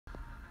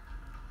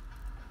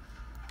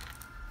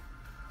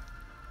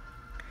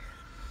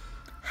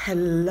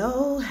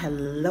Hello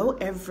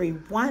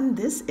everyone.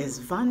 This is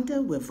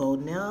Vonda with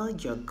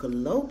VO'NEL, your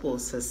global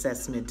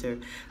success mentor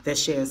that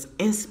shares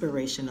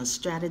inspirational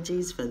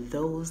strategies for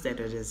those that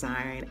are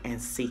desiring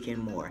and seeking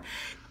more.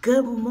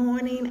 Good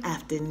morning,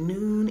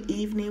 afternoon,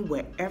 evening,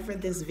 wherever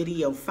this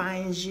video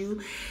finds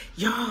you.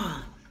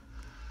 Y'all,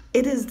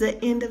 it is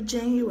the end of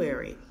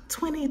January.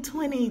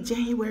 2020,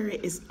 January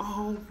is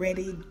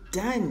already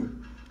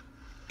done.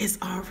 It's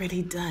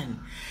already done.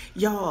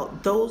 Y'all,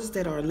 those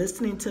that are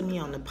listening to me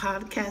on the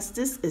podcast,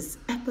 this is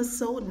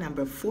episode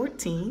number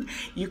 14.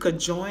 You could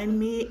join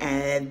me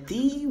at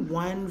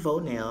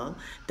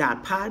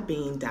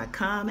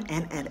the1vonel.podbean.com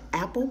and at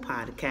Apple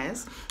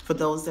Podcasts. For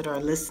those that are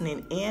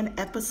listening in,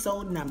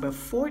 episode number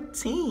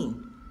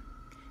 14.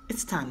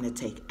 It's time to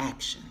take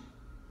action.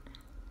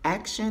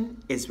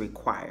 Action is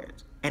required,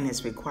 and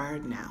it's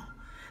required now.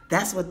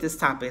 That's what this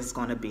topic is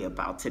going to be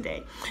about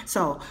today.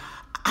 So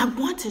I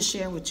want to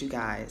share with you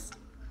guys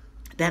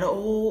that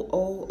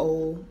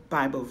old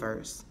Bible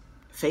verse,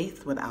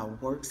 faith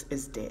without works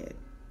is dead.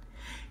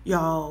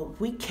 Y'all,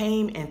 we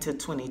came into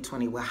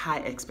 2020 with high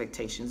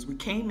expectations. We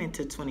came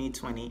into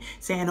 2020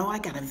 saying, I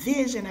got a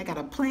vision, I got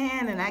a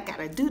plan, and I got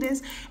to do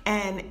this.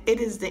 And it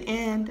is the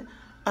end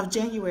of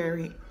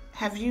January.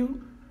 Have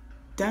you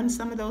done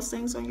some of those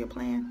things on your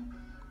plan?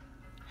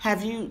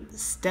 Have you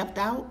stepped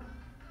out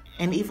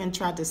and even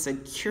tried to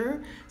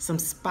secure some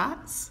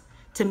spots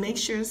to make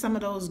sure some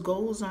of those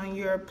goals on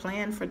your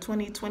plan for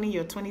 2020,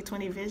 your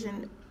 2020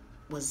 vision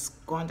was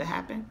going to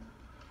happen?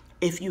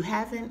 If you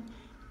haven't,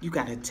 you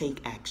got to take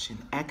action.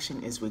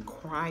 Action is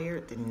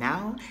required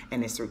now,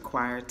 and it's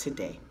required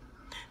today.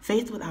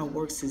 Faith without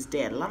works is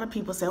dead. A lot of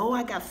people say,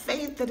 I got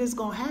faith that it's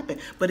going to happen.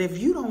 But if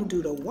you don't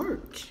do the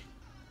work,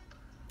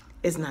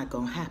 it's not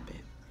going to happen.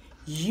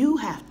 You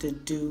have to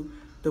do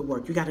the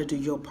work. You got to do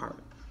your part.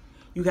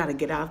 You got to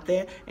get out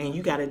there and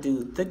you got to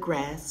do the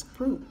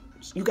grassroots.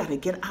 You got to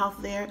get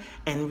out there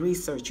and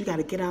research. You got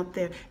to get out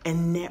there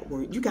and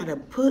network. You got to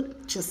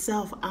put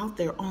yourself out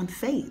there on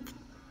faith.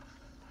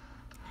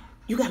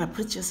 You got to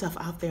put yourself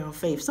out there on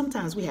faith.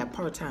 Sometimes we have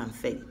part-time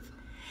faith.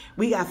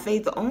 We got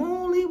faith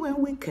only when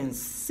we can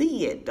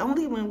see it.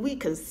 Only when we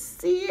can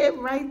see it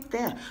right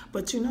there.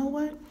 But you know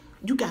what?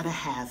 You got to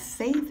have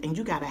faith, and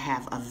you got to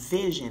have a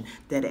vision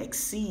that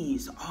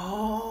exceeds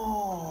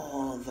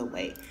all the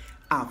way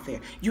out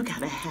there. You got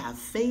to have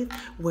faith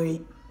where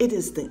it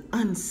is the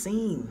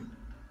unseen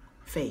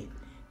faith.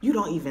 You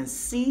don't even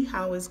see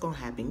how it's going to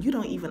happen. You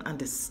don't even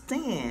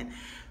understand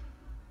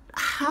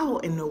how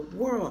in the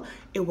world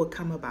it will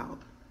come about.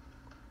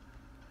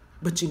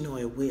 But you know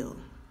it will.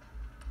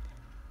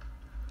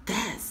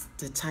 That's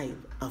the type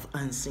of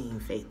unseen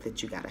faith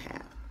that you got to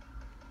have.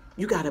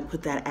 You got to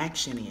put that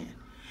action in.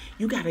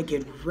 You got to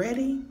get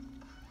ready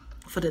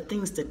for the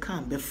things to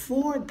come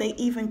before they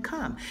even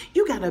come.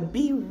 You got to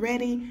be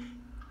ready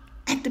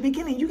at the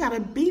beginning. You got to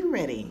be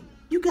ready.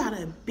 You got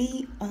to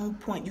be on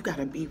point. You got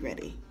to be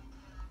ready.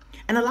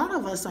 And a lot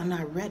of us are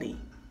not ready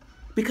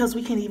because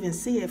we can't even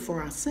see it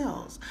for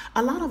ourselves.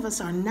 A lot of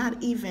us are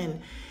not even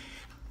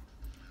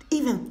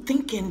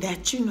thinking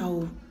that,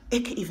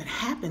 it could even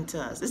happen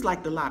to us. It's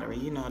like the lottery.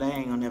 That ain't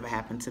going to never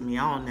happen to me.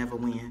 I'll never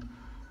win.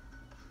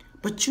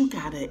 But you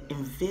got to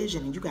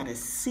envision and you got to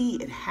see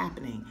it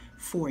happening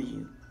for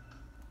you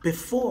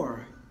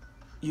before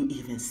you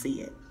even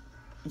see it.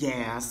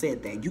 Yeah, I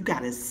said that. You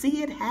got to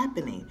see it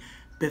happening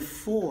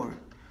before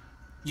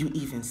you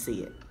even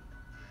see it.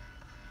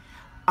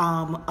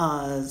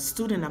 A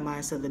student of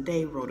mine the other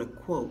day wrote a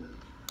quote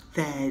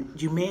that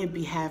you may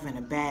be having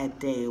a bad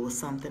day or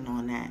something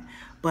on that,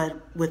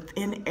 but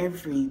within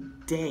every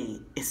day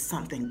is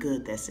something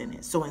good that's in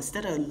it. So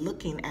instead of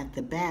looking at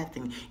the bad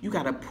thing, you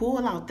got to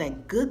pull out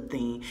that good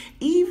thing,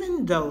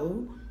 even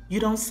though you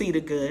don't see the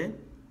good.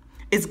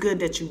 It's good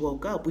that you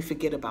woke up. We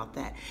forget about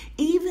that.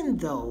 Even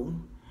though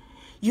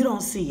you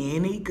don't see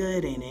any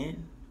good in it,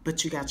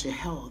 but you got your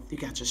health, you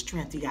got your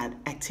strength, you got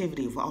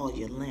activity of all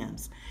your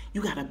limbs.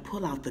 You got to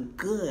pull out the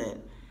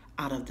good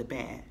out of the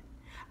bad.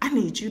 I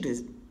need you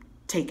to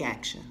take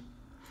action.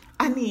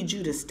 I need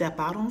you to step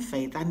out on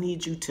faith. I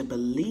need you to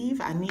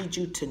believe. I need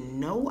you to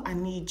know. I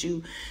need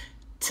you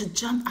to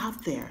jump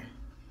out there.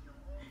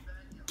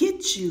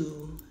 Get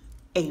you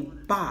a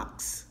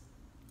box,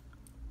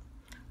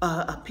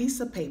 a piece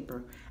of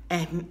paper,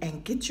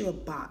 and get you a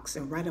box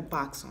and write a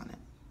box on it.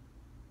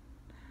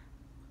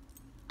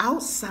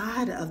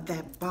 Outside of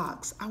that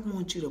box, I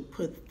want you to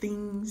put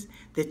things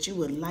that you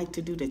would like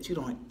to do that you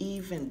don't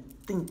even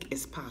think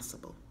is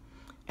possible.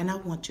 And I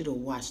want you to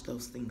watch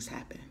those things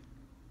happen.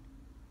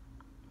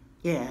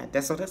 Yeah,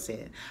 that's what I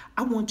said.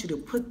 I want you to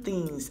put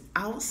things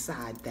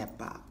outside that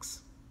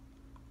box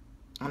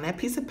on that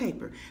piece of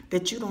paper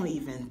that you don't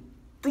even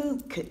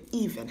think could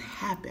even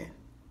happen,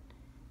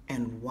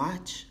 and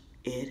watch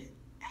it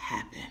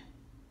happen.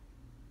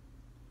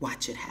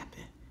 Watch it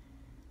happen.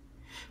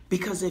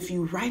 Because if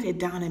you write it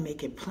down and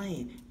make it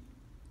plain,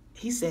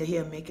 he said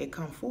he'll make it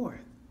come forth.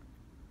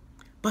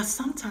 But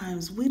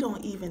sometimes we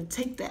don't even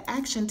take the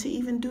action to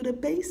even do the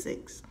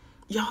basics.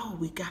 Y'all,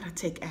 we got to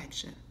take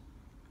action.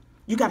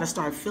 You got to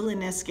start filling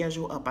that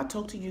schedule up. I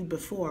talked to you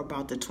before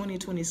about the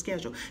 2020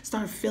 schedule.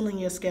 Start filling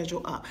your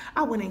schedule up.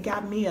 I went and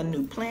got me a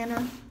new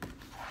planner.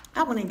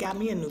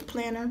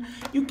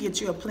 You get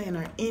you a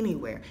planner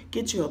anywhere.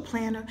 Get you a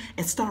planner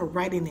and start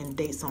writing in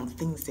dates on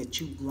things that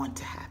you want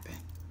to happen.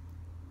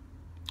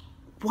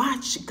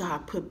 Watch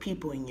God put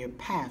people in your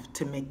path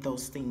to make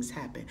those things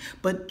happen.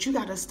 But you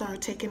got to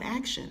start taking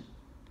action.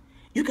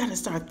 You got to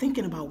start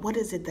thinking about, what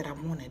is it that I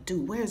want to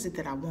do? Where is it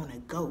that I want to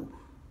go?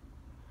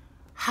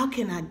 How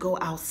can I go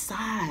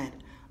outside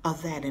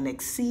of that and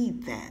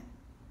exceed that?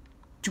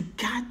 You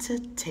got to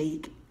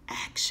take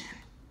action.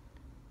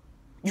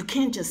 You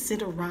can't just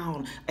sit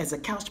around as a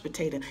couch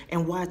potato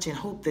and watch and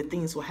hope that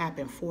things will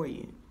happen for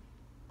you.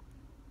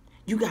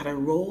 You got to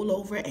roll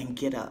over and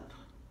get up.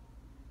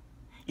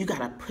 You got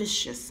to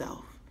push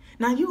yourself.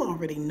 Now, you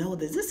already know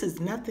this. This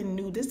is nothing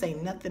new. This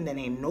ain't nothing that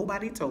ain't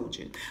nobody told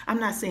you. I'm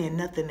not saying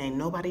nothing ain't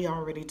nobody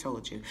already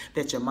told you.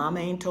 That your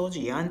mama ain't told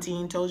you, your auntie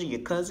ain't told you,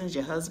 your cousins,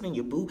 your husband,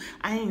 your boo.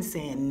 I ain't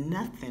saying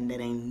nothing that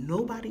ain't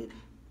nobody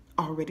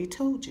already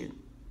told you.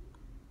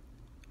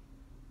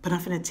 But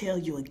I'm going to tell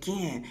you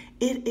again,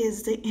 it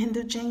is the end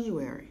of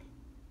January.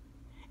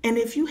 And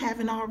if you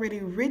haven't already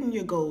written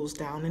your goals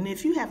down, and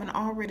if you haven't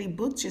already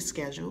booked your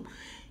schedule,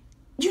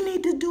 you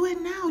need to do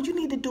it now. You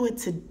need to do it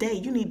today.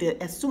 You need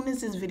to, as soon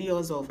as this video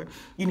is over,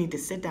 you need to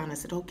sit down and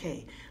say,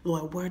 okay,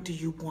 Lord, where do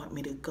you want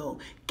me to go?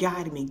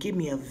 Guide me. Give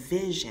me a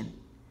vision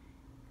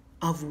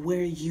of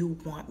where you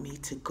want me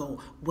to go,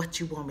 what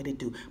you want me to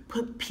do.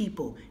 Put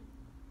people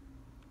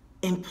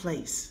in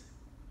place.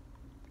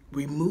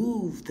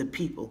 Remove the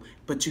people,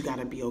 but you got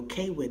to be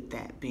okay with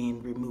that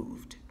being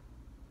removed.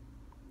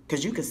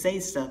 Because you can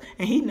say stuff,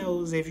 and he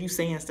knows if you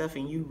saying stuff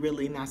and you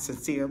really not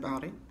sincere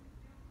about it.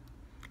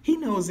 He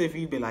knows if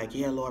you be like,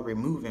 yeah, Lord,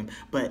 remove him,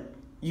 but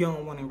you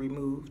don't want him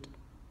removed.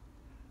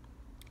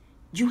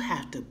 You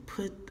have to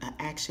put an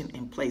action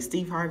in place.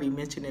 Steve Harvey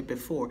mentioned it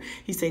before.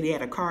 He said he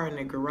had a car in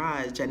the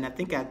garage, and I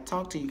think I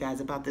talked to you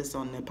guys about this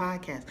on the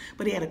podcast,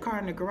 but he had a car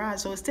in the garage,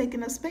 so it's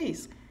taking up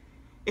space.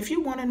 If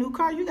you want a new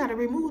car, you got to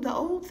remove the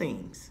old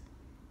things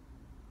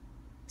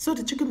so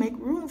that you can make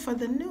room for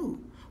the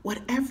new.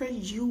 Whatever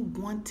you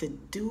want to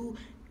do,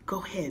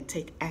 go ahead,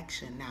 take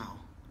action now,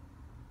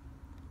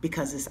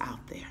 because it's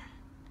out there.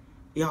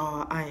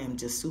 Y'all, I am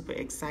just super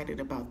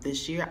excited about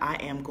this year. I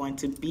am going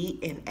to be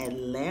in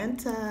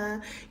Atlanta.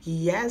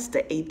 Yes,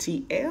 the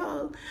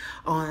ATL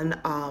on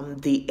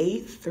the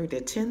 8th through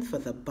the 10th for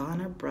the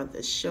Bonner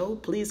Brothers show.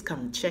 Please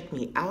come check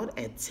me out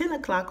at 10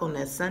 o'clock on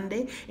that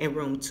Sunday in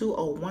room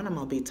 201. I'm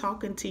going to be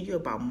talking to you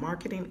about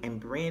marketing and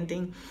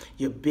branding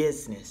your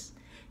business.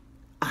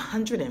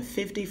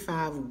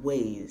 155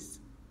 ways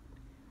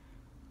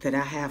that I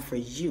have for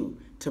you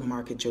to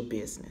market your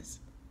business.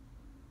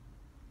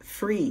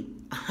 Free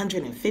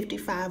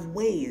 155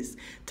 ways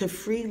to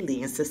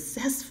freely and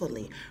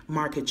successfully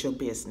market your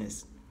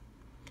business.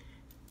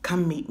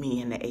 Come meet me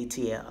in the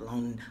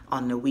ATL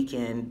on the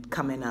weekend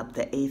coming up,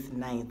 the 8th,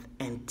 9th,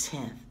 and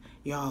 10th.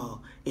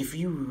 Y'all, if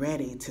you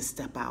ready to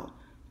step out,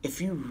 if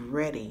you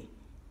ready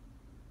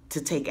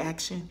to take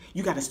action,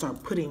 you got to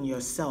start putting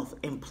yourself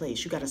in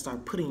place. You got to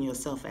start putting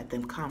yourself at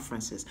them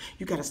conferences.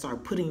 You got to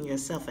start putting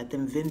yourself at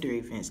them vendor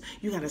events.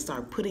 You got to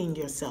start putting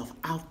yourself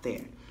out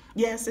there.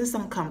 Yes, it's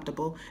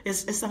uncomfortable.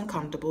 It's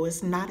uncomfortable.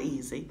 It's not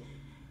easy.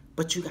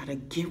 But you got to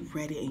get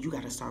ready and you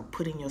got to start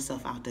putting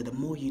yourself out there. The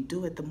more you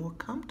do it, the more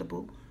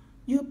comfortable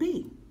you'll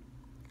be.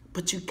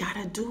 But you got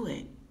to do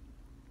it.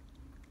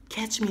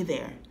 Catch me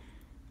there.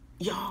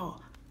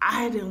 Y'all,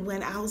 I done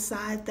went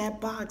outside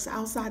that box,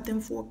 outside them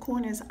four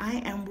corners.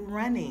 I am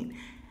running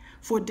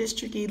for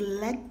District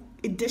 11,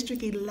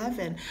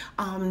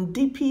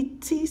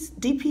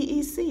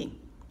 DPEC.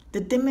 The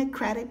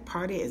Democratic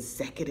Party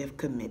Executive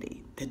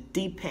Committee, the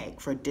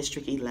DPEC for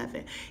District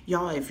 11.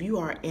 Y'all, if you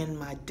are in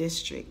my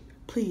district,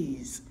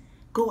 please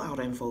go out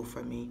and vote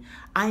for me.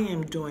 I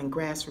am doing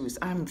grassroots.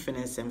 I'm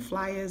finessing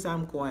flyers.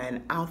 I'm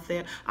going out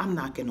there. I'm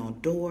knocking on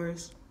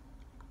doors.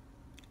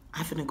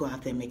 I'm finna go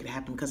out there and make it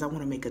happen because I want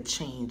to make a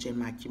change in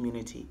my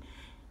community.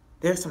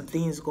 There's some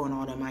things going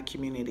on in my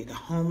community. The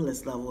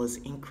homeless level is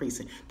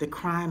increasing. The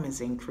crime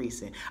is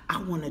increasing.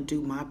 I want to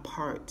do my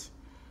part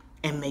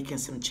and making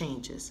some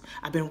changes.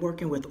 I've been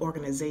working with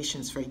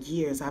organizations for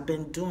years. I've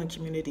been doing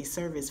community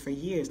service for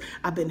years.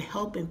 I've been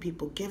helping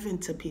people, giving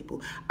to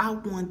people. I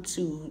want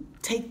to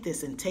take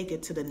this and take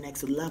it to the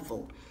next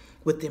level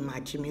within my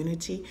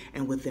community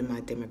and within my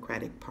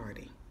Democratic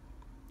Party.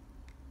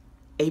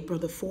 April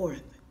the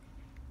 4th,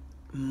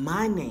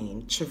 my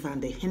name,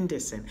 Trevonda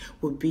Henderson,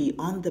 will be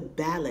on the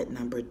ballot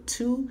number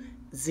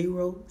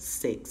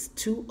 206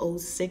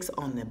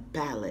 on the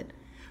ballot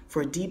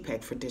for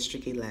DPEC for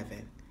District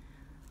 11.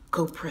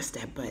 Go press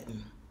that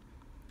button.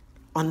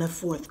 On the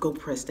 4th, go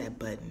press that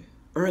button.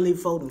 Early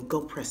voting,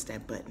 go press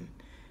that button.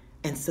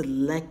 And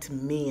select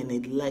me and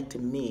elect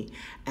me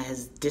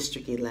as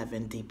District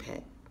 11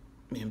 DPEC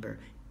member.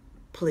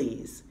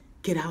 Please,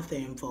 get out there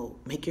and vote.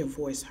 Make your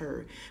voice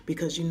heard.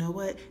 Because you know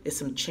what? There's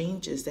some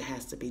changes that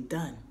has to be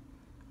done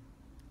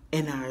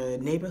in our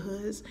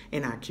neighborhoods,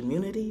 in our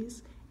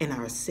communities, in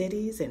our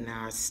cities, in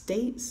our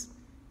states,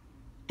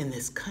 in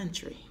this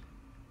country.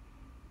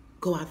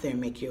 Go out there and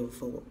make your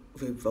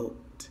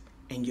vote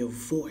and your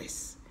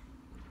voice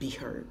be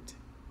heard.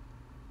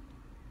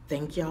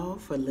 Thank y'all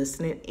for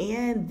listening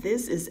in.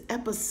 This is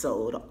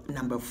episode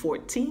number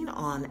 14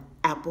 on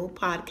Apple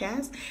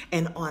Podcasts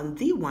and on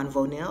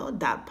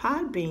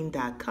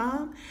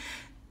the1vonel.podbean.com.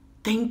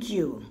 Thank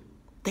you.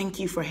 Thank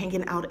you for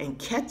hanging out and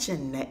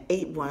catching the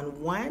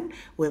 811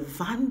 with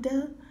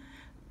Vonda,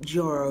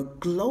 your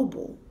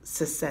global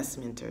success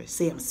mentor.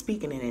 See, I'm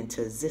speaking it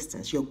into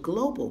existence. Your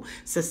global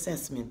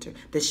success mentor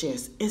that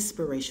shares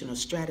inspirational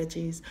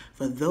strategies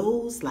for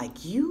those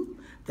like you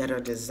that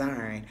are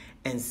desiring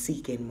and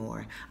seeking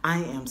more. I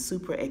am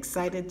super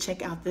excited.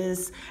 Check out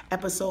this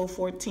episode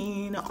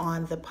 14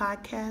 on the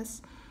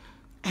podcast.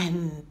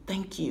 And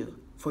thank you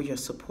for your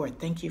support.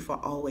 Thank you for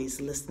always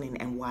listening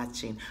and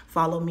watching.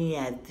 Follow me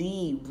at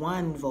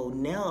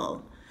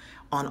the1vonel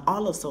on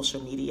all of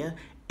social media.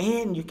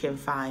 And you can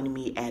find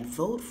me at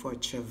Vote for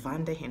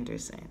Trevonda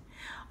Henderson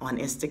on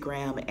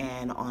Instagram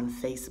and on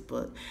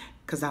Facebook,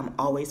 because I'm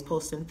always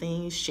posting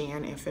things,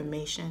 sharing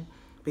information,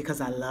 because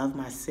I love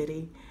my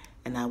city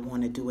and I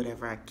want to do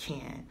whatever I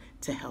can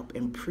to help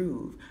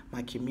improve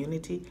my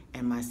community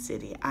and my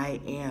city.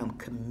 I am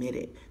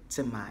committed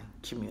to my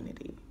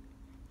community.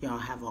 Y'all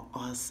have an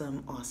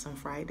awesome, awesome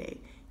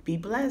Friday. Be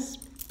blessed.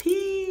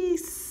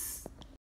 Peace.